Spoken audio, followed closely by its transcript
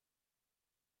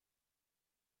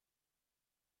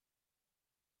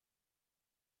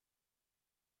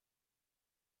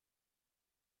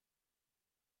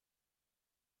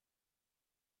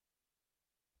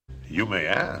You may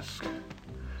ask,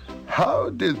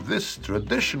 how did this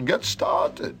tradition get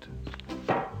started?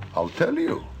 I'll tell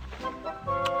you.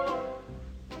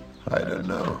 I don't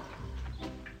know.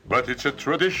 But it's a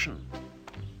tradition.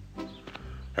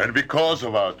 And because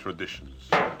of our traditions,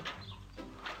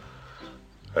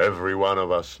 every one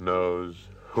of us knows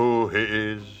who he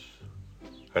is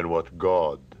and what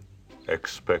God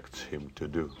expects him to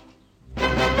do.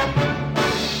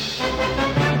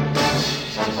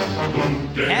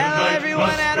 Hello, everyone,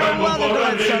 and welcome to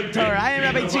Let's Talk Torah. I am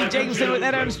Rabbi Tzvi Jacobson with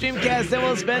NRM Streamcast, and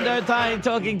we'll spend our time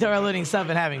talking Torah, learning stuff,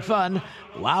 and having fun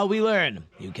while we learn.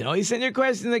 You can always send your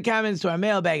questions in the comments to our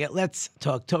mailbag at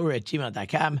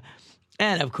letstalktorah@gmail.com,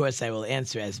 and of course, I will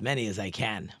answer as many as I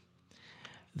can.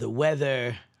 The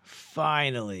weather,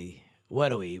 finally,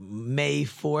 what are we, May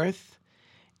 4th?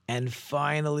 And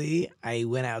finally, I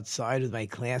went outside with my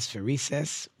class for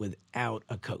recess without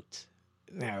a coat.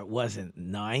 Now, it wasn't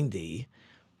 90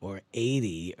 or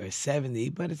 80 or 70,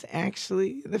 but it's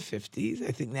actually in the 50s.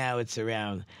 I think now it's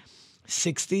around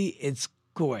 60. It's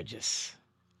gorgeous.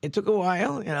 It took a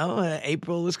while,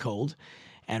 April was cold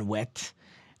and wet,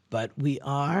 but we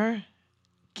are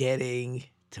getting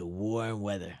to warm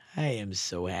weather. I am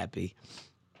so happy.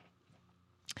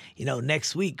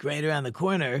 Next week, right around the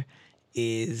corner,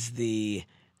 is the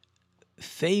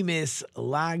famous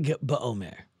Lag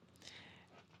BaOmer.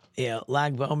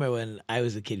 Lag BaOmer, when I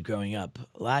was a kid growing up,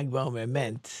 Lag BaOmer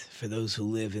meant, for those who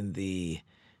live in the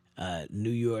New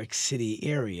York City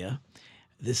area,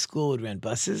 the school would rent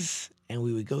buses, and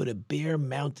we would go to Bear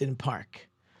Mountain Park.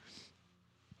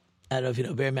 I don't know if you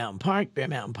know Bear Mountain Park. Bear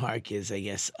Mountain Park is, I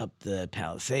guess, up the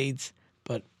Palisades,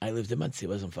 but I lived in Muncie. It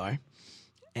wasn't far.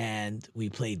 And we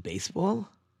played baseball,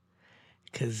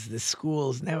 because the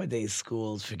schools, nowadays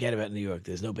forget about New York.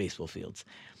 There's no baseball fields.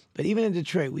 But even in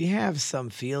Detroit, we have some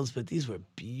fields, but these were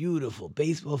beautiful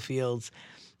baseball fields.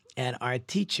 And our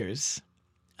teachers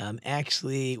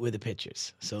actually were the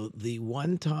pitchers. So the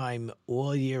one time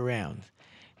all year round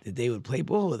that they would play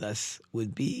ball with us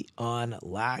would be on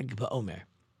Lag BaOmer,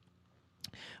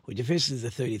 which officially is the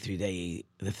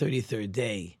 33rd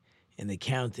day in the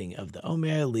counting of the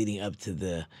Omer, leading up to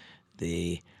the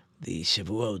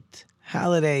Shavuot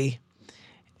holiday.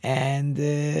 And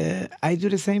I do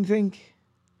the same thing.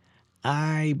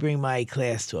 I bring my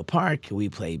class to a park. We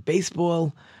play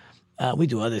baseball. We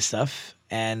do other stuff.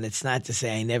 And it's not to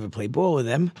say I never play ball with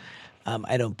them.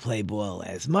 I don't play ball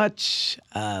as much.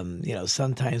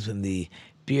 Sometimes when the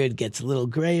beard gets a little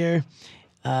grayer,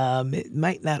 it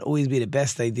might not always be the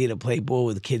best idea to play ball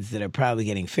with kids that are probably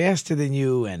getting faster than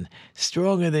you and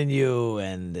stronger than you.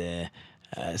 And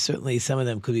certainly some of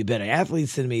them could be better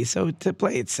athletes than me. So to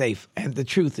play it safe. And the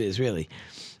truth is, really,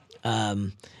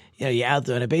 you're out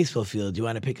there on a baseball field. You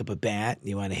want to pick up a bat.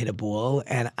 You want to hit a ball.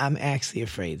 And I'm actually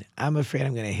afraid. I'm afraid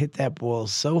I'm going to hit that ball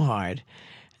so hard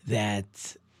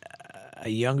that a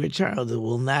younger child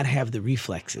will not have the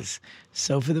reflexes.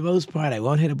 So for the most part, I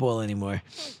won't hit a ball anymore.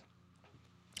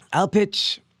 I'll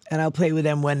pitch and I'll play with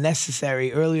them when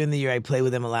necessary. Earlier in the year, I played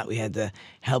with them a lot. We had to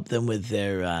help them with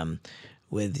their,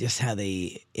 with just how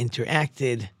they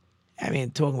interacted. I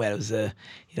mean, talking about it was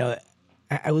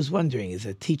I was wondering, as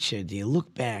a teacher, do you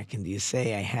look back and do you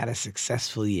say, I had a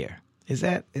successful year? Is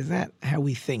that how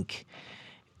we think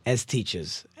as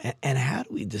teachers? And how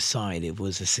do we decide if it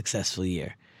was a successful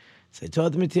year? So they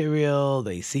taught the material,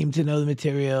 they seemed to know the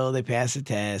material, they passed the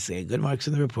test, they had good marks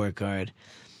on the report card.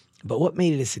 But what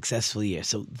made it a successful year?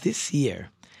 So this year,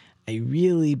 I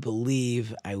really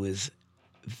believe I was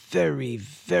very,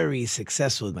 very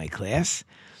successful with my class,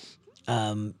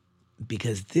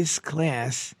 because this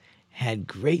class had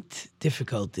great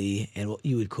difficulty in what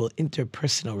you would call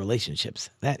interpersonal relationships.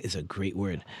 That is a great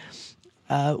word,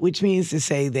 which means to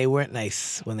say they weren't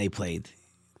nice when they played.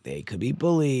 They could be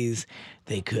bullies.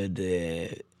 They could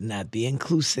not be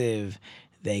inclusive.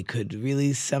 They could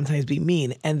really sometimes be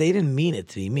mean, and they didn't mean it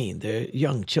to be mean. They're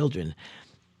young children,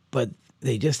 but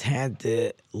they just had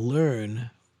to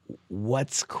learn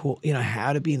what's cool,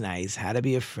 how to be nice, how to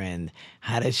be a friend,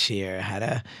 how to share, how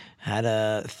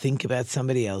to think about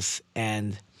somebody else.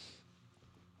 And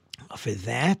for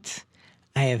that,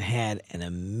 I have had an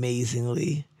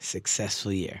amazingly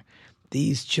successful year.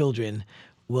 These children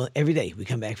will, every day we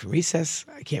come back from recess.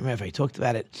 I can't remember if I talked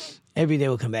about it. Every day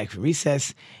we'll come back from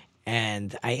recess,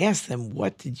 and I ask them,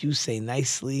 what did you say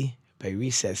nicely by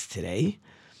recess today?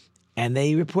 And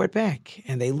they report back,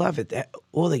 and they love it.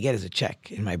 All they get is a check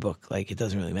in my book. It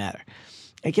doesn't really matter.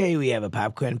 Okay, we have a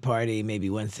popcorn party maybe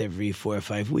once every 4 or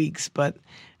 5 weeks, but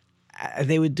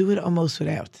they would do it almost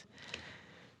without.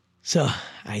 So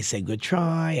I said, good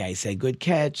try. I said, good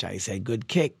catch. I said, good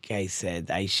kick. I said,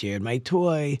 I shared my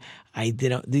toy. I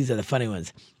didn't, these are the funny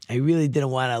ones. I really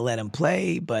didn't want to let him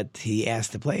play, but he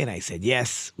asked to play, and I said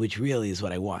yes, which really is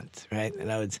what I want, right? In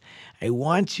other words, I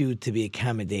want you to be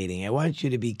accommodating. I want you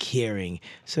to be caring.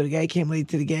 So the guy came late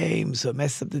to the game, so it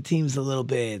messed up the teams a little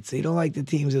bit. So you don't like the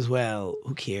teams as well.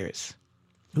 Who cares?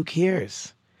 Who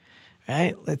cares?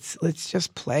 Right? Let's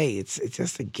just play. It's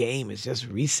just a game. It's just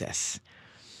recess.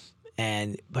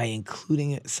 And by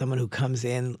including someone who comes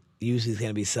in, usually it's going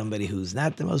to be somebody who's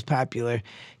not the most popular,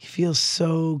 he feels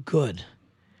so good.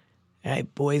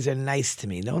 Right? Boys are nice to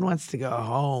me. No one wants to go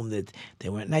home that they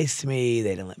weren't nice to me.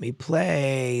 They didn't let me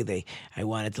play. I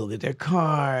wanted to look at their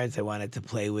cards. I wanted to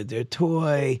play with their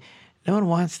toy. No one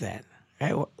wants that.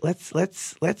 Right?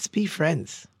 Let's be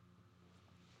friends.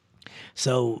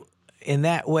 So in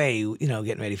that way,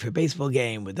 getting ready for a baseball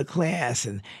game with the class,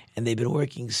 and they've been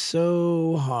working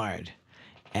so hard,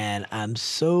 and I'm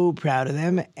so proud of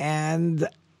them. And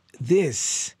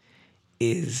this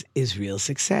is real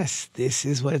success. This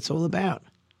is what it's all about.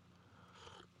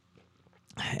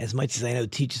 As much as I know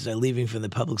teachers are leaving from the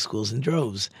public schools in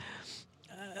droves,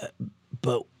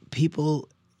 but people,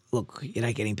 look, you're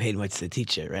not getting paid much as a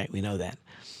teacher, right? We know that,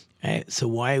 right? So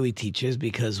why are we teachers?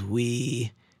 Because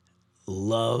we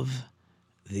love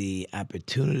the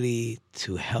opportunity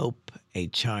to help a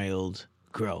child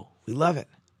grow. We love it.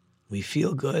 We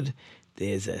feel good.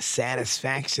 There's a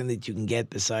satisfaction that you can get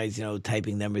besides,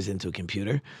 typing numbers into a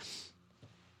computer.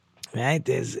 Right?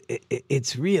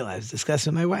 It's real. I was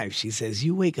discussing with my wife. She says,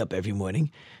 you wake up every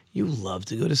morning, you love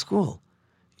to go to school.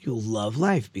 You love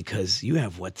life because you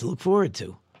have what to look forward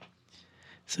to.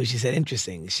 So she said,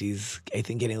 interesting. She's, I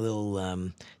think, getting a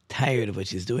little tired of what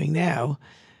she's doing now.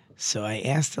 So I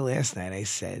asked her last night, I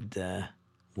said,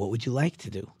 what would you like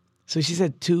to do? So she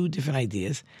said 2 different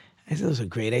ideas. I said, those are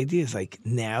great ideas. Like,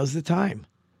 now's the time.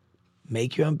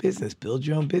 Make your own business. Build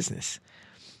your own business.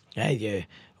 Right?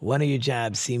 One of your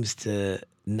jobs seems to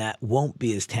won't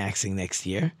be as taxing next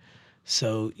year.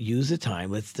 So use the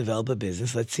time. Let's develop a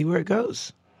business. Let's see where it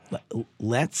goes.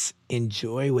 Let's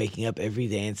enjoy waking up every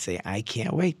day and say, I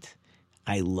can't wait.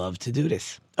 I love to do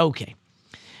this. Okay.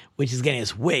 Which is getting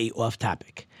us way off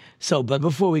topic. So, but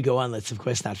before we go on, let's of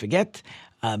course not forget,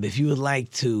 if you would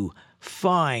like to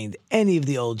find any of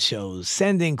the old shows,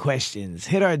 send in questions,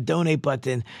 hit our donate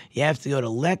button. You have to go to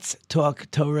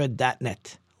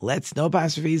letstalktorah.net. Let's, no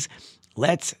apostrophes,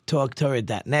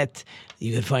 letstalktorah.net.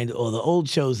 You can find all the old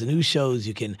shows, the new shows.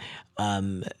 You can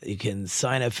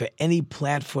sign up for any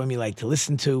platform you like to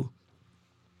listen to.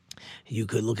 You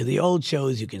could look at the old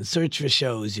shows. You can search for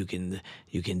shows. You can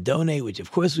donate, which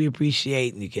of course we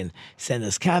appreciate, and you can send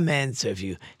us comments. Or if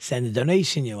you send a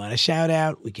donation, you want a shout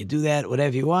out, we can do that.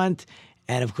 Whatever you want,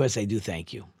 and of course I do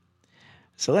thank you.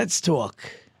 So let's talk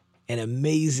an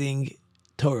amazing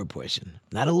Torah portion,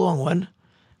 not a long one,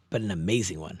 but an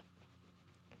amazing one.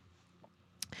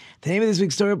 The name of this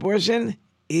week's Torah portion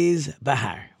is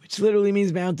Bahar, which literally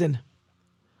means mountain.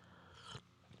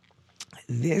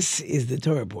 This is the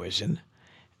Torah portion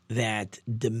that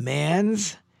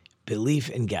demands belief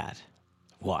in God.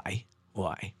 Why?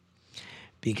 Why?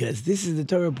 Because this is the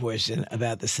Torah portion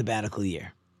about the sabbatical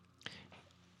year.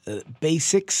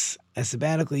 Basics, a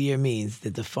sabbatical year means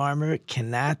that the farmer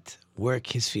cannot work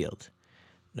his field.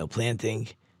 No planting,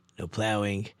 no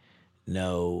plowing,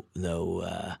 no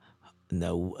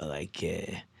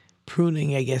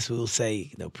pruning, I guess we'll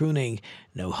say. No pruning,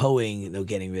 no hoeing, no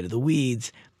getting rid of the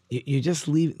weeds. You just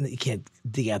leave. You can't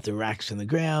dig out the rocks from the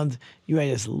ground. You are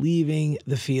just leaving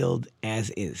the field as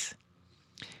is.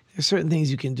 There are certain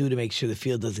things you can do to make sure the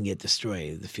field doesn't get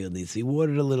destroyed. The field needs to be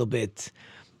watered a little bit.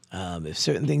 If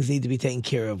certain things need to be taken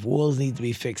care of, walls need to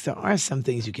be fixed, there are some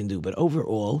things you can do. But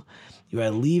overall, you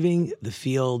are leaving the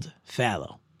field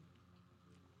fallow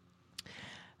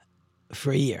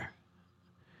for a year.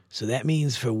 So that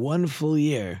means for 1 full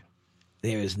year,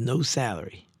 there is no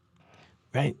salary,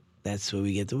 right? That's where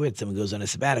we get the word. Someone goes on a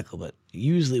sabbatical, but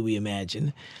usually we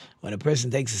imagine when a person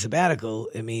takes a sabbatical,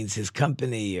 it means his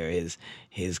company or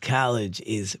his college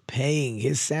is paying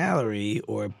his salary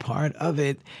or part of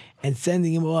it and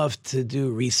sending him off to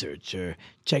do research or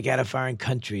check out a foreign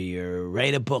country or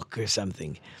write a book or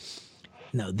something.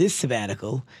 No, this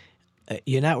sabbatical,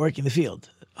 you're not working the field.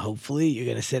 Hopefully, you're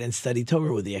going to sit and study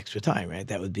Torah with the extra time, right?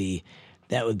 That would be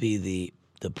the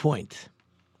point.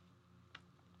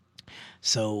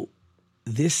 So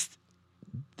this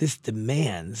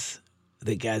demands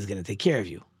that God's going to take care of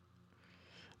you.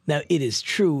 Now, it is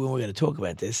true, and we're going to talk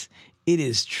about this, it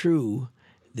is true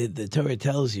that the Torah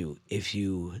tells you if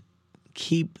you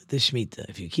keep the Shemitah,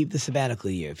 if you keep the sabbatical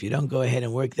year, if you don't go ahead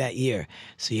and work that year,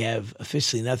 so you have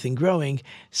officially nothing growing,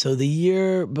 so the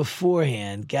year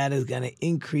beforehand, God is going to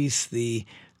increase the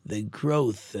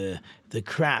growth, the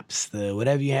crops, the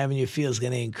whatever you have in your field is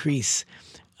going to increase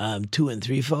 2 and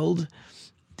 3-fold,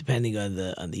 depending on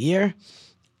the year,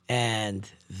 and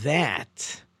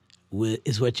that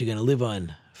is what you're going to live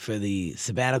on for the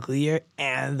sabbatical year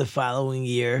and the following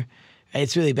year.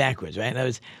 It's really backwards, right? In other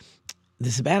words,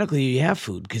 the sabbatical year, you have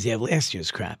food because you have last year's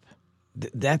crop.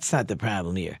 That's not the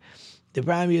problem here. The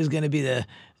problem here is going to be the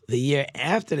year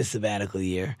after the sabbatical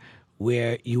year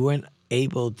where you weren't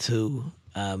able to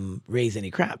raise any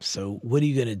crops. So what are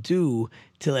you going to do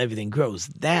till everything grows?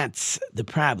 That's the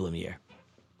problem here.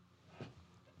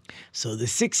 So the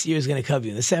 6th year is going to cover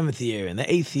you in the 7th year and the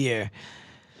 8th year.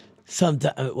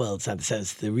 Well, it's not the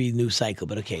 7th, the renew cycle,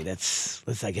 but okay, let's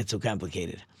not get so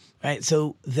complicated. Right,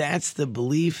 so that's the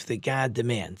belief that God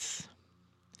demands.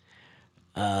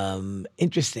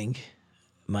 Interesting.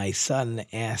 My son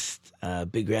asked a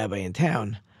big rabbi in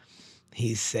town.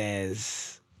 He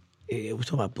says, we're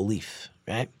talking about belief,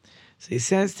 right? So he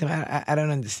says to him, I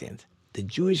don't understand. The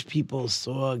Jewish people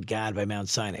saw God by Mount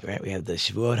Sinai, right? We have the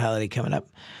Shavuot holiday coming up.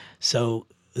 So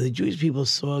the Jewish people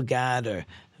saw God, or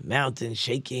mountain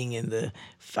shaking, and the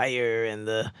fire, and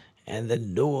the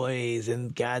noise,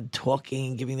 and God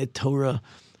talking, giving the Torah.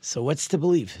 So what's to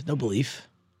believe? No belief.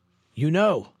 You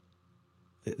know.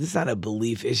 This is not a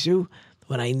belief issue.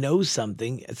 When I know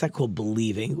something, it's not called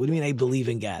believing. What do you mean I believe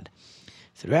in God?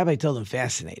 So the rabbi told him,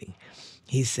 fascinating.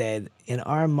 He said, in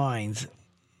our minds,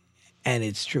 and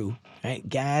it's true, right?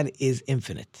 God is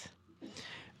infinite.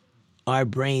 Our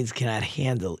brains cannot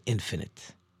handle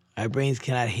infinite. Our brains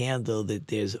cannot handle that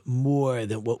there's more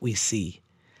than what we see.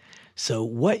 So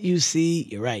what you see,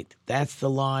 you're right, that's the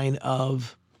line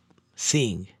of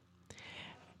seeing.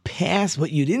 Past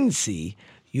what you didn't see,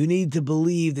 you need to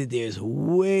believe that there's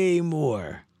way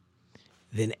more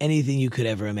than anything you could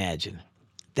ever imagine.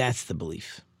 That's the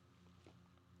belief.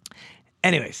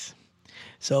 Anyways,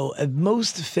 so a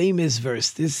most famous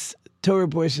verse, this Torah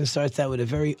portion starts out with a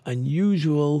very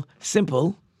unusual,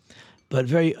 simple, but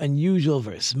very unusual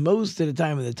verse. Most of the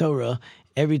time in the Torah,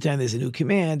 every time there's a new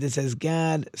command, it says,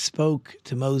 God spoke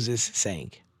to Moses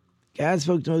saying. God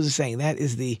spoke to Moses saying. That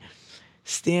is the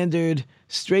standard,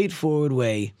 straightforward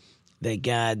way that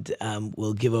God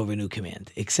will give over a new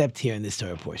command, except here in this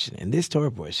Torah portion. In this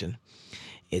Torah portion,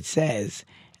 it says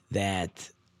that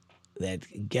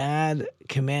God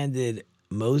commanded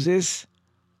Moses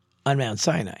on Mount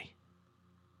Sinai,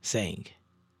 saying.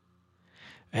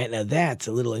 Right, now that's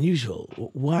a little unusual.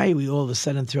 Why are we all of a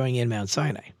sudden throwing in Mount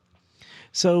Sinai?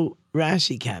 So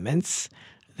Rashi comments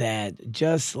that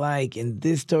just like in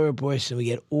this Torah portion we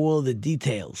get all the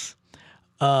details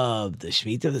of the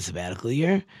Shemitah, the sabbatical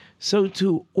year, so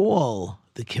too all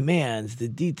the commands, the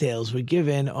details were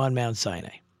given on Mount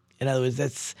Sinai. In other words,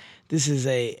 this is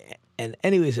an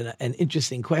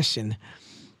interesting question.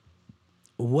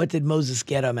 What did Moses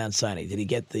get on Mount Sinai? Did he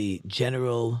get the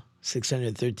general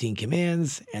 613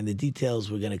 commands and the details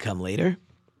were going to come later?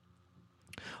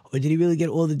 Or did he really get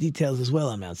all the details as well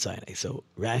on Mount Sinai? So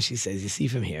Rashi says, you see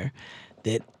from here,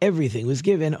 that everything was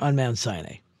given on Mount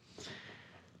Sinai.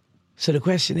 So the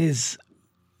question is,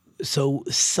 so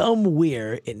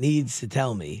somewhere it needs to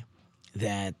tell me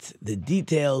that the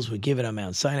details were given on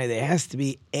Mount Sinai. There has to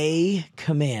be a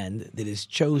command that is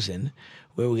chosen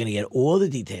where we're going to get all the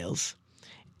details,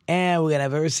 and we're going to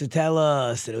have a verse to tell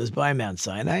us that it was by Mount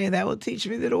Sinai, and that will teach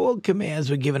me that all commands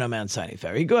were given on Mount Sinai.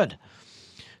 Very good.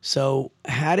 So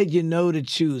how did you know to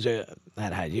choose, or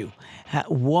not how did you,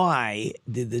 why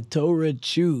did the Torah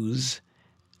choose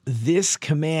this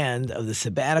command of the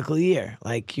sabbatical year?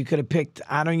 Like you could have picked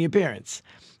honoring your parents.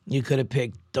 You could have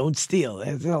picked don't steal.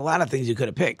 There's a lot of things you could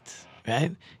have picked,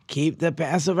 right? Keep the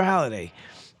Passover holiday.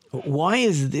 Why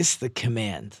is this the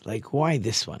command? Like, why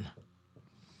this one?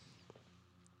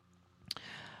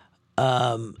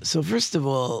 So first of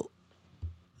all,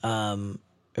 Rabbeinu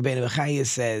Bechaya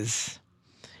says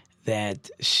that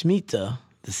Shemitah,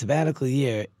 the sabbatical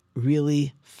year,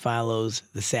 really follows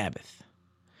the Sabbath.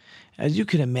 As you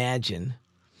can imagine,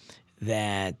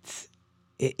 that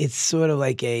it's sort of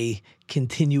like a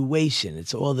continuation.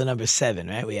 It's all the number 7,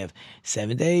 right? We have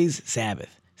 7 days,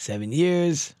 Sabbath. 7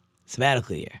 years,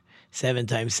 sabbatical year. 7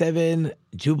 times 7,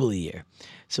 Jubilee year.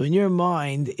 So in your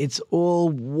mind, it's all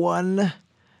one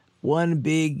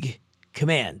big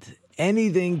command.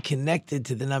 Anything connected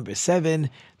to the number 7,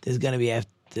 there's going to have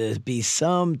to be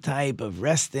some type of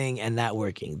resting and not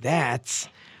working. That's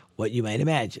what you might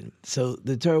imagine. So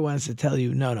the Torah wants to tell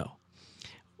you, no.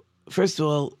 first of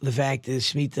all, the fact is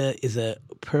Shemitah is a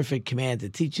perfect command to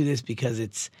teach you this because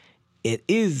it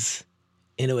is,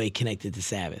 in a way, connected to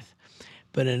Sabbath.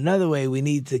 But in another way, we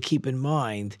need to keep in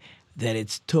mind that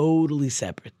it's totally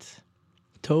separate.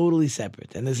 Totally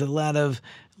separate. And there's a lot of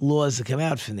laws that come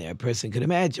out from there. A person could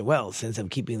imagine, well, since I'm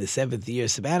keeping the 7th year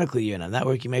sabbatical year and I'm not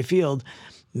working my field,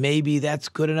 maybe that's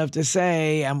good enough to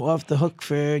say I'm off the hook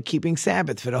for keeping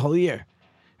Sabbath for the whole year.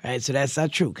 Right? So that's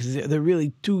not true because they're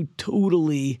really two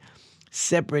totally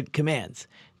separate commands.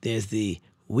 There's the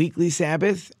weekly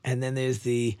Sabbath and then there's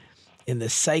in the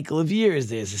cycle of years,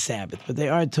 there's a Sabbath, but they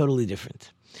are totally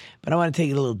different. But I want to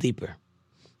take it a little deeper.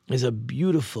 There's a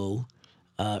beautiful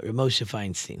Moshe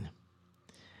Feinstein.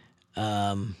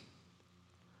 And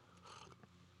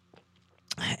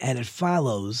it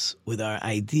follows with our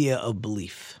idea of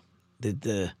belief that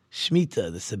the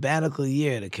Shemitah, the sabbatical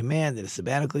year, the command of the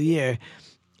sabbatical year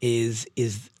is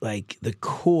like the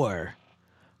core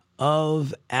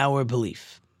of our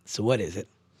belief. So what is it?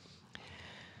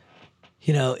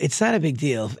 You know, it's not a big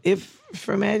deal.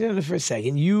 Imagine for a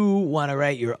second, you want to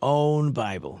write your own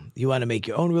Bible. You want to make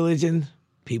your own religion.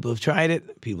 People have tried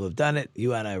it. People have done it. You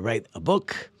want to write a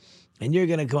book, and you're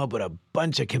going to come up with a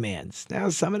bunch of commands.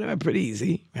 Now, some of them are pretty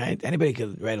easy, right? Anybody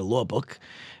could write a law book,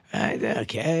 right?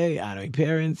 Okay, honoring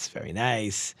parents, very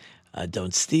nice.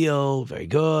 Don't steal, very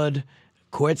good.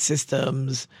 Court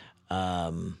systems,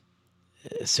 certain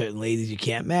ladies you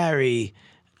can't marry.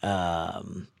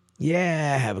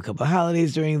 Have a couple of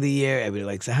holidays during the year. Everybody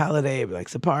likes a holiday. Everybody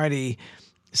likes a party.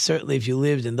 Certainly, if you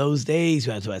lived in those days,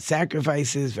 you want to talk about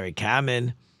sacrifices, very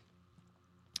common.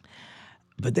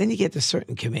 But then you get to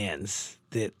certain commands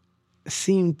that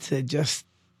seem to just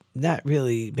not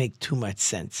really make too much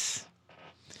sense.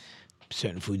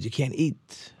 Certain foods you can't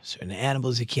eat. Certain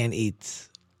animals you can't eat.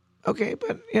 Okay,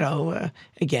 but,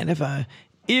 again,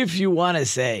 if you want to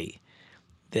say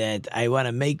that I want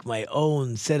to make my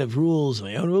own set of rules,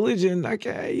 my own religion,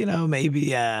 okay,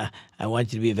 maybe I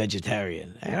want you to be a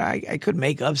vegetarian. I could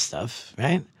make up stuff,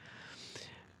 right?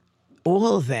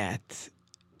 All of that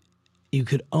you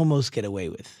could almost get away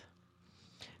with.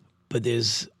 But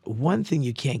there's one thing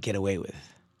you can't get away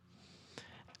with.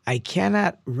 I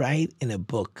cannot write in a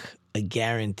book a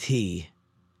guarantee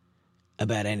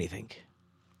about anything,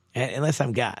 unless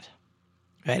I'm God,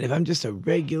 right? If I'm just a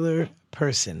regular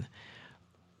person,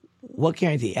 what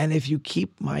guarantee? And if you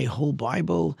keep my whole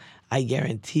Bible, I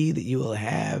guarantee that you will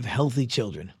have healthy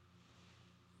children.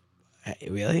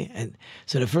 Really? And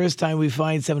so the first time we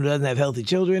find someone who doesn't have healthy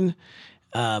children,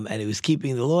 and who is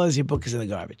keeping the laws, your book is in the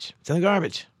garbage. It's in the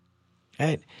garbage,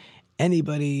 right?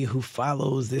 Anybody who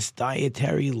follows this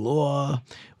dietary law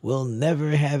will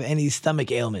never have any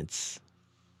stomach ailments,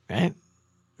 right?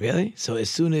 Really? So as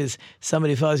soon as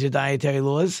somebody follows your dietary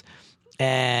laws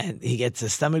and he gets a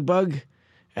stomach bug,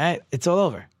 right, it's all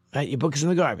over, right? Your book is in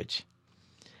the garbage.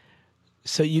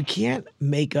 So you can't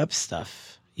make up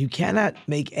stuff. You cannot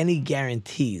make any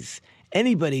guarantees.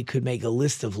 Anybody could make a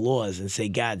list of laws and say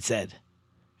God said,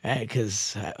 right?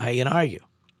 Because how are you going to argue?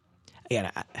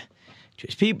 Again,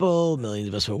 Jewish people, millions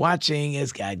of us were watching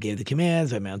as God gave the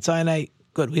commands by Mount Sinai.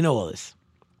 Good, we know all this.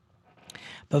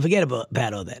 But forget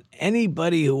about all that.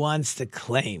 Anybody who wants to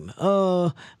claim,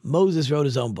 Moses wrote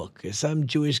his own book, or some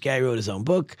Jewish guy wrote his own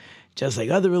book, just like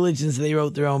other religions, they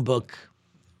wrote their own book,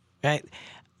 right?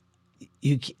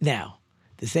 Now,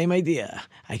 the same idea.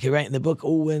 I could write in the book,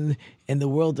 in the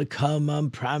world to come,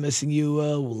 I'm promising you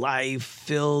a life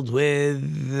filled with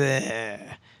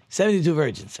 72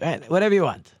 virgins, right? Whatever you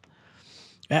want.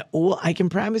 Right? Or I can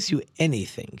promise you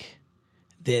anything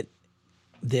that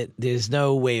there's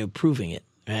no way of proving it,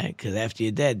 right? Because after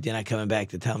you're dead, you're not coming back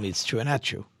to tell me it's true or not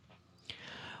true.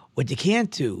 What you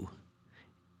can't do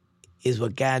is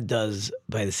what God does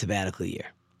by the sabbatical year.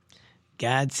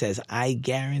 God says, I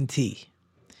guarantee,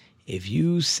 if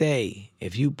you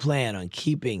plan on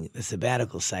keeping the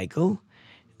sabbatical cycle,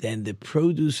 then the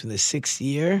produce from the 6th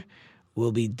year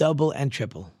will be double and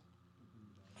triple.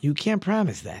 You can't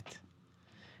promise that,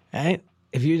 right?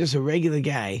 If you're just a regular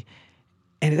guy,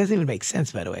 and it doesn't even make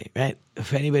sense, by the way, right?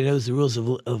 If anybody knows the rules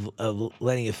of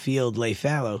letting a field lay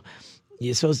fallow,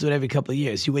 you're supposed to do it every couple of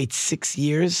years. You wait 6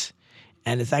 years,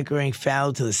 and it's not growing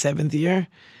fallow till the 7th year.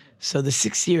 So the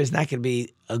 6th year is not going to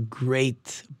be a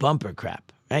great bumper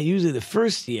crop, right? Usually the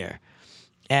first year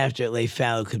after it lay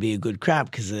fallow could be a good crop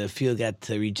because the field got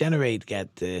to regenerate, got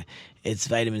its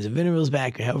vitamins and minerals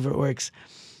back, or however it works.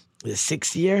 The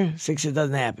 6th year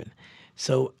doesn't happen.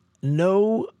 So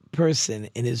no person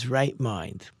in his right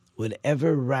mind would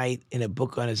ever write in a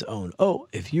book on his own,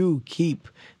 if you keep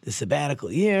the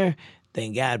sabbatical year,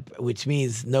 then God, which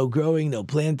means no growing, no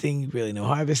planting, really no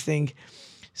harvesting.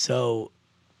 So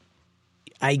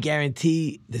I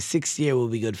guarantee the 6th year will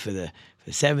be good for the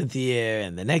 7th year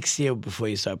and the next year before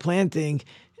you start planting.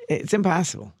 It's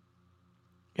impossible.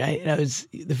 Right? You know, it's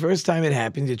the first time it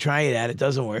happens, you try it out, it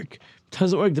doesn't work. It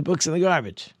doesn't work, the book's in the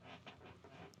garbage.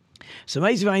 So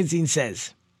Moshe Feinstein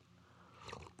says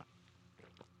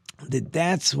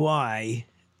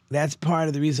that's part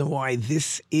of the reason why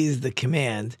this is the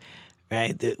command,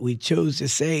 right? That we chose to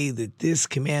say that this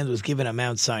command was given on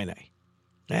Mount Sinai.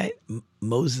 Right?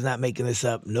 Moses is not making this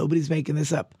up. Nobody's making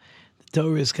this up. The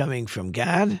Torah is coming from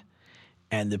God,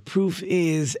 and the proof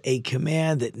is a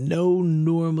command that no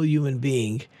normal human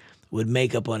being would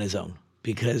make up on his own,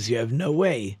 because you have no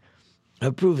way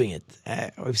of proving it.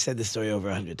 I've said this story over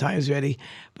 100 times already,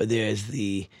 but there's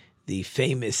the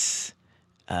famous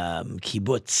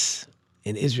kibbutz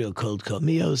in Israel called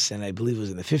Kolmios, and I believe it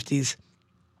was in the 50s,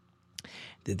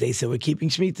 that they said, we're keeping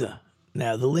Shemitah.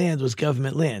 Now, the land was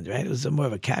government land, right? It was more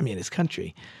of a communist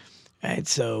country, right?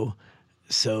 So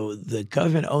the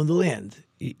government owned the land.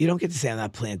 You don't get to say, I'm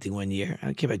not planting 1 year. I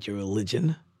don't care about your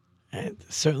religion. Right?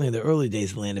 Certainly in the early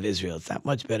days of the land of Israel, it's not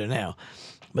much better now.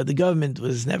 But the government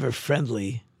was never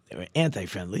friendly, they were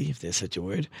anti-friendly, if there's such a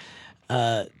word,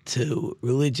 to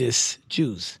religious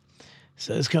Jews.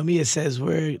 So as Kamiya says,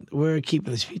 we're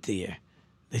keeping the Shvita year.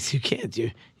 They say, you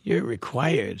can't. You're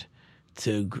required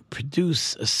to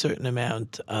produce a certain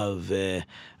amount of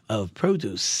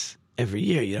produce every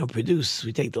year. You don't produce,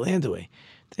 we take the land away.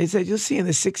 They said, you'll see in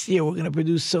the 6th year, we're going to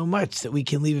produce so much that we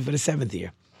can leave it for the 7th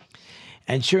year.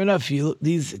 And sure enough,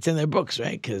 it's in their books,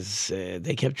 right? Because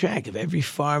they kept track of every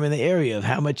farm in the area of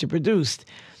how much it produced.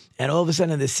 And all of a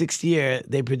sudden, in the 6th year,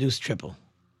 they produced triple.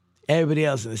 Everybody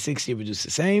else in the 6th year produced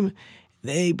the same.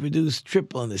 They produced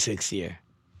triple in the 6th year.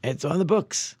 It's on the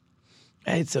books.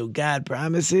 Right? So God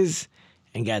promises,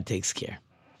 and God takes care.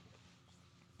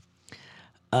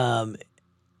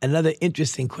 Another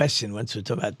interesting question, once we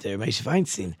talk about Moshe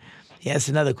Feinstein, he asked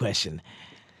another question.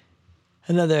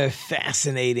 Another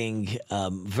fascinating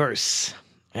verse.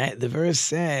 Right? The verse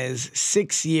says,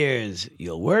 6 years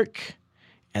you'll work,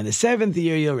 and the 7th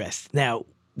year you'll rest. Now,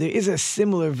 there is a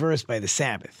similar verse by the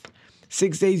Sabbath.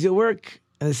 6 days you'll work,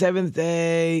 and the 7th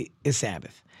day is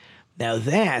Sabbath. Now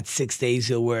that 6 days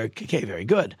you'll work, okay, very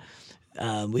good.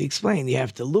 We explained you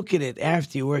have to look at it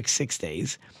after you work 6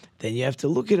 days. Then you have to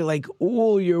look at it like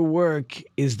all your work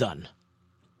is done.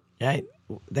 Right?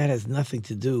 That has nothing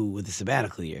to do with the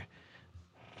sabbatical year.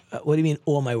 What do you mean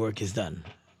all my work is done?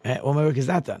 Right? All my work is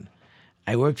not done.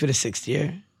 I worked for the 6th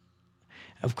year.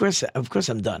 Of course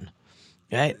I'm done.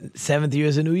 Right? 7th year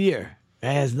is a new year.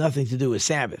 It has nothing to do with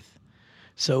Sabbath.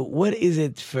 So what is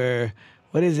it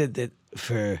that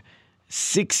for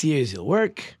 6 years you'll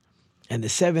work, and the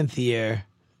 7th year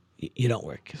you don't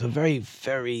work? So very,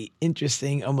 very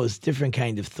interesting, almost different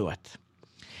kind of thought.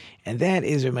 And that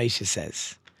is what Moshe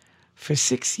says. For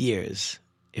 6 years,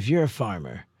 if you're a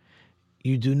farmer,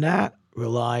 you do not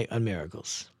rely on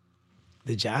miracles.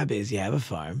 The job is you have a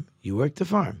farm, you work the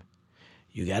farm.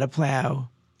 You got to plow,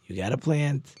 you got to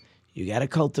plant, you got to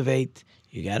cultivate,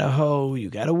 you got to hoe, you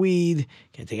got to weed, you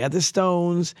got to take out the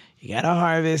stones, you got to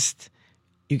harvest,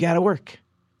 you got to work.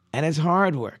 And it's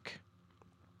hard work.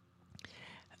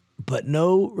 But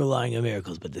no relying on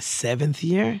miracles. But the 7th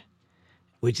year,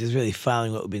 which is really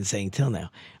following what we've been saying till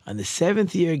now, on the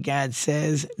 7th year, God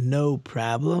says, no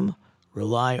problem,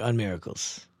 rely on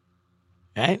miracles.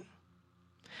 Right?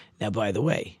 Now, by the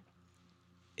way,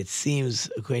 it seems,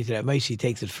 according to that Moshe, he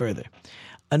takes it further.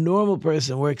 A normal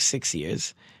person works 6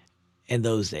 years in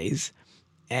those days,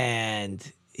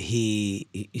 and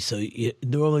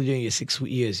normally during your 6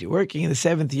 years you're working, in the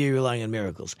 7th year you're relying on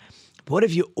miracles. But what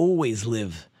if you always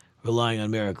live relying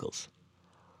on miracles?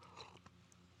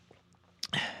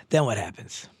 Then what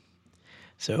happens?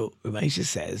 So Moshe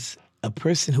says, a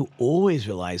person who always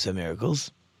relies on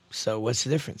miracles, so what's the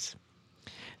difference?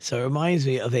 So it reminds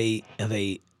me of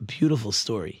a beautiful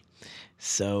story.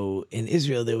 So in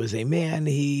Israel, there was a man,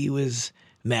 he was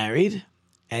married,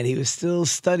 and he was still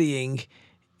studying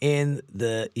in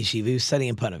the yeshiva. He was studying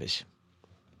in Panovich.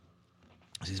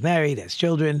 So he's married, has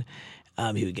children.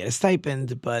 He would get a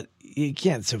stipend, but you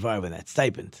can't survive on that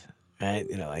stipend, right?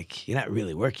 You know, like, you're not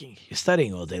really working. You're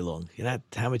studying all day long. You're not,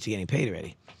 how much you're getting paid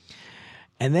already.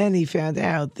 And then he found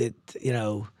out that, you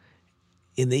know,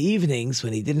 in the evenings,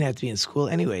 when he didn't have to be in school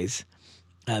anyways,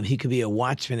 he could be a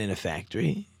watchman in a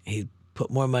factory. He'd put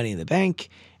more money in the bank,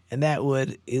 and that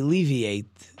would alleviate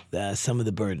some of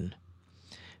the burden.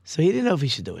 So he didn't know if he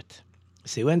should do it.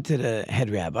 So he went to the head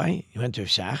rabbi, he went to Rav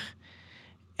Shach,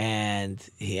 and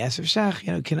he asked Rav Shach,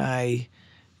 you know, can I,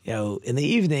 you know, in the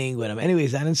evening when I'm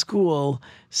anyways not in school,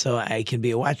 so I can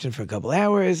be a watchman for a couple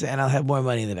hours and I'll have more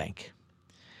money in the bank.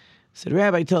 So the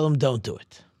rabbi told him, don't do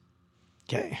it.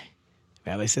 Okay.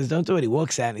 The rabbi says, don't do it. He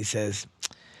walks out and he says,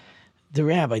 the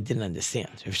rabbi didn't understand.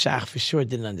 Rav Shach for sure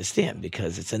didn't understand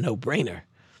because it's a no-brainer.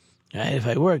 Right? If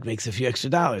I work, makes a few extra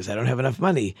dollars. I don't have enough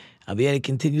money. I'll be able to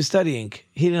continue studying.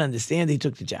 He didn't understand. He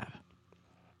took the job.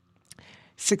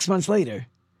 6 months later,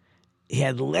 he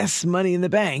had less money in the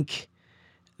bank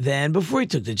than before he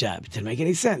took the job. It didn't make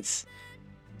any sense.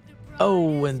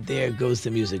 Oh, and there goes the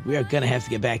music. We are going to have to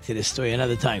get back to this story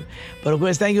another time. But of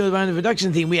course, thank you to the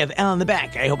production team. We have Al in the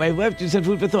back. I hope I've left you some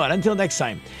food for thought. Until next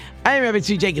time, I am Rabbi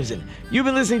Tzvi Jacobson. You've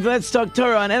been listening to Let's Talk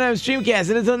Torah on NM Streamcast.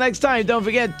 And until next time, don't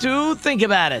forget to think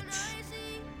about it.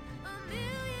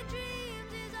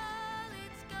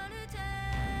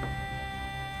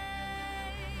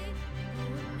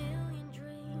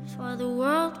 For the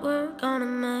world we're gonna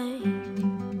make.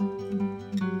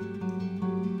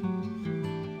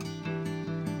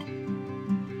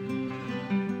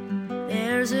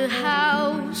 There's a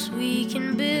house we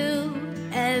can build.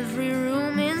 Every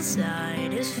room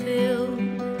inside is filled